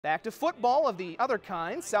Back to football of the other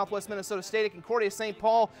kind. Southwest Minnesota State at Concordia-St.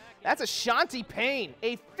 Paul. That's Ashanti Payne,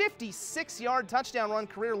 a 56-yard touchdown run,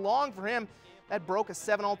 career long for him. That broke a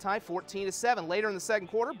 7-all tie, 14-7. Later in the second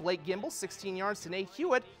quarter, Blake Gimble, 16 yards to Nate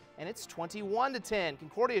Hewitt, and it's 21-10.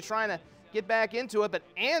 Concordia trying to get back into it, but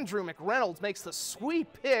Andrew McReynolds makes the sweet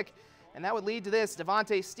pick, and that would lead to this.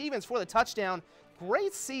 Devontae Stevens for the touchdown.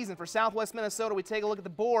 Great season for Southwest Minnesota. We take a look at the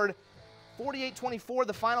board. 48-24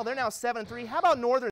 the final. They're now 7-3. How about Northern?